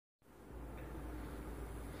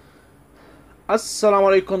अस्सलाम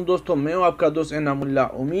वालेकुम दोस्तों, मैं हूं आपका दोस्त इनामुल्लाह।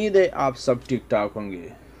 उम्मीद है आप सब ठीक ठाक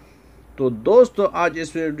होंगे। तो दोस्तों, आज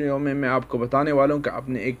इस वीडियो में मैं आपको बताने वाला हूं कि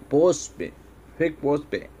अपने एक पोस्ट पे, फेक पोस्ट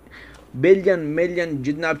पे बिलियन मिलियन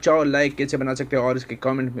जितना आप चाहो लाइक कैसे बना सकते हो और इसके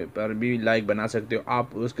कमेंट में पर भी लाइक बना सकते हो।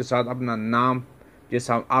 आप उसके साथ अपना नाम,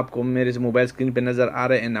 जैसा आपको मेरे मोबाइल स्क्रीन पे नज़र आ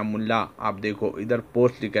रहा है इनामुल्लाह, आप देखो इधर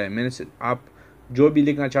पोस्ट लिखा है। आप जो भी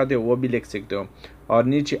लिखना चाहते हो वो भी लिख सकते हो। और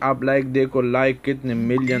नीचे आप लाइक देखो, लाइक कितने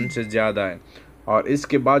मिलियन से ज़्यादा है। और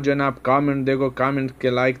इसके बाद जो है ना आप कमेंट देखो, कमेंट के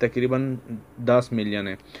लाइक तकरीबन 10 मिलियन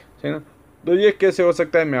है, ठीक है ना। तो ये कैसे हो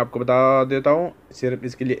सकता है मैं आपको बता देता हूँ। सिर्फ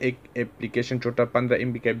इसके लिए एक एप्लीकेशन, छोटा 15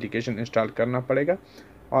 MB का एप्लीकेशन इंस्टॉल करना पड़ेगा।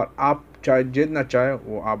 और आप चाहे जितना चाहे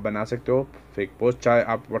वो आप बना सकते हो फेक पोस्ट। चाहे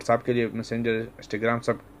आप व्हाट्सएप के लिए, मैसेंजर, इंस्टाग्राम,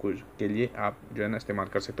 सब कुछ के लिए आप जो है ना इस्तेमाल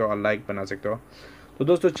कर सकते हो और लाइक बना सकते हो। तो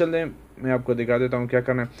दोस्तों चलें, मैं आपको दिखा देता हूँ क्या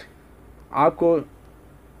करना है। आपको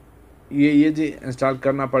ये जी इंस्टॉल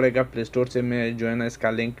करना पड़ेगा प्ले स्टोर से। मैं जो है ना इसका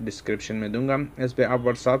लिंक डिस्क्रिप्शन में दूंगा। इस पर आप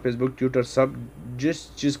व्हाट्सएप, फेसबुक, ट्विटर, सब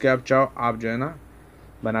जिस चीज़ के आप चाहो आप जो है ना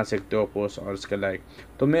बना सकते हो पोस्ट और इसके लाइक।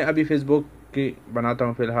 तो मैं अभी फेसबुक की बनाता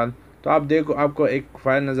हूँ फ़िलहाल। तो आप देखो, आपको एक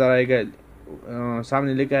फाइल नज़र आएगा,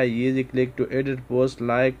 सामने लिखा है ये जी click to edit post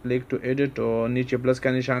like, click to edit, और नीचे प्लस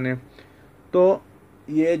का निशान है। तो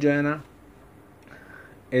ये जो है ना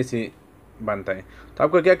ऐसे बनता है। तो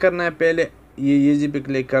आपको क्या करना है, पहले ये जी पे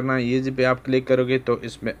क्लिक करना है। ये जी पे आप क्लिक करोगे तो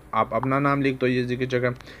इसमें आप अपना नाम लिख दो ये जी की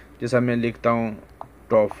जगह। जैसा मैं लिखता हूँ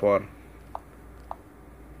टॉप फॉर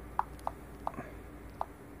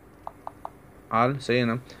ऑल, सही है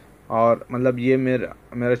ना। और मतलब ये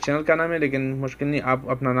मेरा चैनल का नाम है, लेकिन मुश्किल नहीं, आप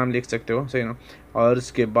अपना नाम लिख सकते हो, सही ना। और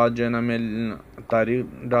इसके बाद जो है ना मैं तारीख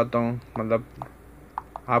डालता हूँ, मतलब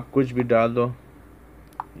आप कुछ भी डाल दो,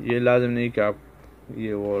 ये लाजिम नहीं कि आप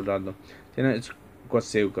ये वो डाल दो, ठीक है ना। इसको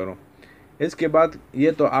सेव करो। इसके बाद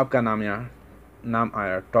ये तो आपका नाम यहाँ नाम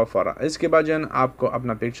आया टॉप फॉर। इसके बाद जो है ना आपको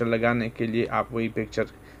अपना पिक्चर लगाने के लिए आप वही पिक्चर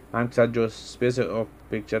नाम के साथ जो स्पेस है और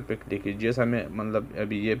पिक्चर पे क्लिक कीजिए। जैसा मैं मतलब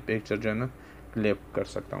अभी ये पिक्चर जो है ना क्लिक कर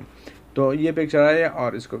सकता हूँ। तो ये पिक्चर आया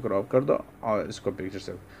और इसको क्रॉप कर दो और इसको पिक्चर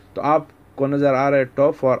से, तो आपको नज़र आ रहा है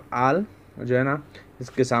टॉप फॉर ऑल जो है ना,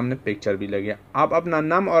 इसके सामने पिक्चर भी लग गया। आप अपना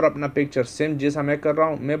नाम और अपना पिक्चर सेम जैसा मैं कर रहा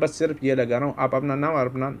हूँ, मैं बस सिर्फ ये लगा रहा हूँ, आप अपना नाम और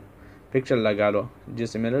अपना पिक्चर लगा लो,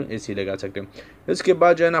 जिससे मेरे ऐसे लगा सकते हो। इसके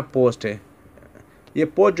बाद जो है ना पोस्ट है, ये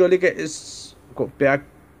पोस्ट जो लिखे इसको पैक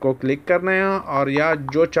को क्लिक करना है। और या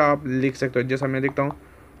जो चाह आप लिख सकते हो, जैसा मैं लिखता हूँ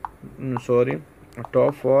सॉरी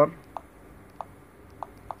टॉप फॉर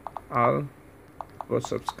ऑल को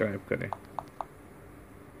सब्सक्राइब करें,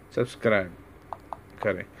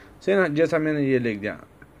 सही ना। जैसा मैंने ये लिख दिया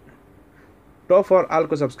टॉप फॉर ऑल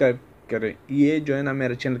को सब्सक्राइब करें, ये जो है ना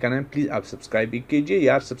मेरे चैनल का नाम। प्लीज़ आप सब्सक्राइब भी कीजिए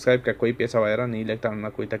यार। सब्सक्राइब का कोई पैसा वगैरह नहीं लगता, ना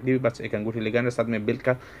कोई तकलीफ, बस एक अंगूठी लगाना, साथ में बिल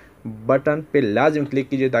का बटन पे लाजिम क्लिक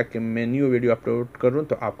कीजिए ताकि मैं न्यू वीडियो अपलोड करूं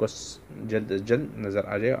तो आपको जल्द से जल्द नज़र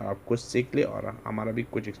आ जाए, आप कुछ सीख ले और हमारा भी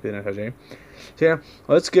कुछ एक्सपीरियंस आ जाए, ठीक है।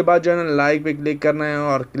 और उसके बाद जो है ना लाइक पे क्लिक करना है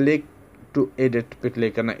और क्लिक टू एडिट पे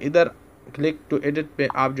क्लिक करना है। इधर क्लिक टू एडिट पे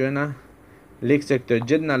आप जो है ना लिख सकते हो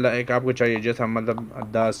जितना लाइक आपको चाहिए, जैसा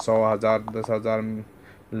मतलब 10, 100, 1000, 10,000,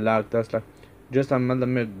 लाख, 10 लाख, जैसा मतलब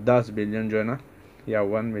मैं 10 बिलियन जो है ना या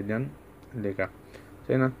 1 मिलियन लेगा,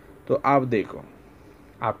 सही ना। तो आप देखो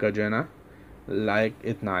आपका जो है ना लाइक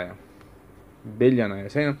इतना आया, बिलियन आया,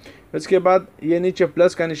 सही ना। इसके बाद ये नीचे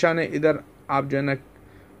प्लस का निशान है, इधर आप जो है ना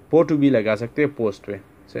फोटो भी लगा सकते हैं पोस्ट पे,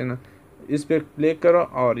 सही ना। इस पर क्लिक करो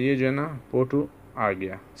और ये जो है ना फोटो आ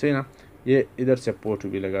गया, सही ना। ये इधर से फोटो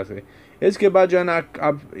भी लगा सकते। इसके बाद जो है ना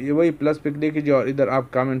आप वही प्लस पे क्लिक कीजिए और इधर आप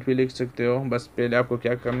कमेंट भी लिख सकते हो। बस पहले आपको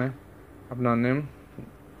क्या करना है, अपना नेम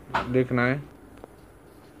लिखना है।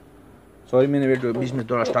 सॉरी मैंने वीडियो बीच में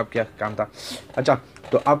थोड़ा स्टॉप किया, काम था। अच्छा,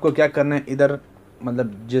 तो आपको क्या करना है, इधर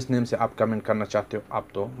मतलब जिस नेम से आप कमेंट करना चाहते हो आप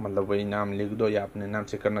तो मतलब वही नाम लिख दो, या अपने नाम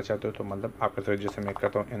से करना चाहते हो तो मतलब आप कर सकते हो। जैसे मैं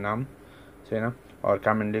करता हूँ नाम से ना, और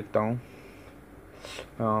कमेंट लिखता हूँ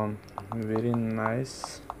वेरी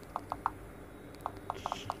नाइस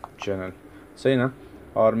चैनल, सही ना।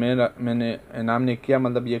 और मैंने नाम ने किया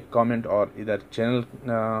मतलब ये कमेंट, और इधर चैनल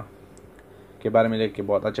के बारे में लिख के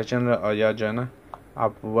बहुत अच्छा चैनल, और या जो है ना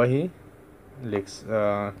आप वही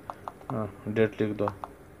डेट लिख दो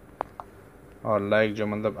और लाइक जो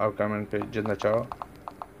मतलब आप कमेंट पे जितना चाहो,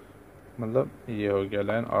 मतलब ये हो गया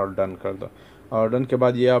लाइन, और डन कर दो। और डन के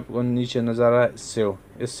बाद ये आपको नीचे नज़र आ रहा है सेव,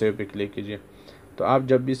 इस सेव पे क्लिक कीजिए। तो आप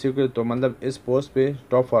जब भी सेव करें तो मतलब इस पोस्ट पे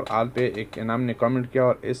टॉप फॉर ऑल पे एक इनाम ने कमेंट किया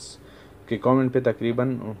और इसके कमेंट पे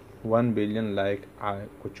तकरीबन 1 बिलियन लाइक आए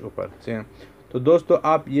कुछ ऊपर से। तो दोस्तों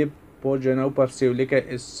आप ये पोस्ट जो है ना ऊपर सेव लिखा है,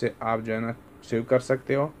 इससे आप जो है ना सेव कर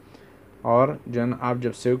सकते हो। और जो है ना आप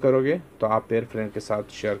जब सेव करोगे तो आप पेयर फ्रेंड के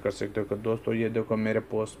साथ शेयर कर सकते हो कि दोस्तों ये देखो मेरे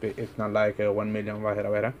पोस्ट पे इतना लाइक है 1 मिलियन वगैरह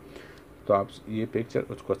वगैरह। तो आप ये पिक्चर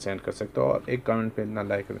उसको सेंड कर सकते हो और एक कमेंट पे इतना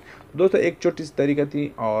लाइक करें। तो दोस्तों एक छोटी सी तरीका थी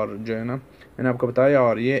और जो है ना मैंने आपको बताया।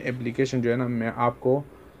 और ये एप्लीकेशन जो है ना मैं आपको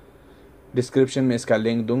डिस्क्रिप्शन में इसका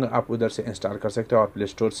लिंक दूंगा, आप उधर से इंस्टॉल कर सकते हो और प्ले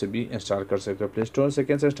स्टोर से भी इंस्टॉल कर सकते हो। प्ले स्टोर से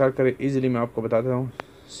कैसे इंस्टॉल करें इजीली मैं आपको बता देता हूँ।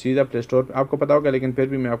 सीधा प्ले स्टोर पे आपको पता होगा लेकिन फिर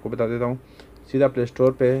भी मैं आपको बता देता हूँ। सीधा प्ले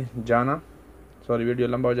स्टोर पे जाना, सॉरी वीडियो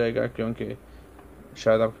लंबा हो जाएगा क्योंकि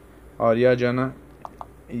शायद आप, और यह जो है ना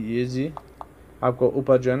ये जी आपको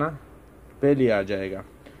ऊपर जो है ना पहले आ जाएगा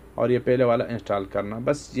और ये पहले वाला इंस्टॉल करना,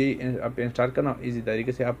 बस यही आप इंस्टॉल करना इजी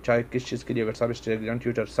तरीके से। आप चाहे किस चीज़ के लिए, व्हाट्सएप, इंस्टाग्राम,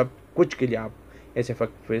 ट्विटर, सब कुछ के लिए आप ऐसे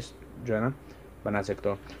फेस जो है ना बना सकते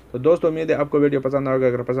हो। तो दोस्तों उम्मीद है आपको वीडियो पसंद आएगा।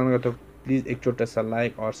 अगर पसंद आएगा तो प्लीज़ एक छोटा सा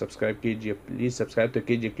लाइक और सब्सक्राइब कीजिए। प्लीज़ सब्सक्राइब तो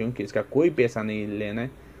कीजिए क्योंकि इसका कोई पैसा नहीं लेना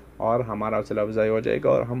है और हमारा हौसला अफजाई हो जाएगा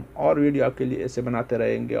और हम और वीडियो आपके लिए ऐसे बनाते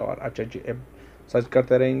रहेंगे और अच्छे अच्छे सर्च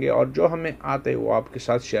करते रहेंगे और जो हमें आते हैं वो आपके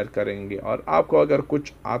साथ शेयर करेंगे। और आपको अगर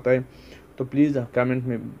कुछ आता है तो प्लीज़ कमेंट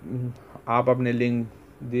में आप अपने लिंक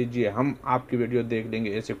दीजिए, हम आपकी वीडियो देख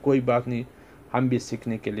लेंगे। ऐसे कोई बात नहीं, हम भी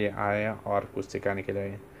सीखने के लिए आए और कुछ सिखाने के लिए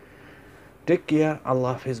आए। टेक केयर,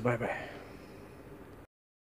 अल्लाह हाफिज़, बाय बाय।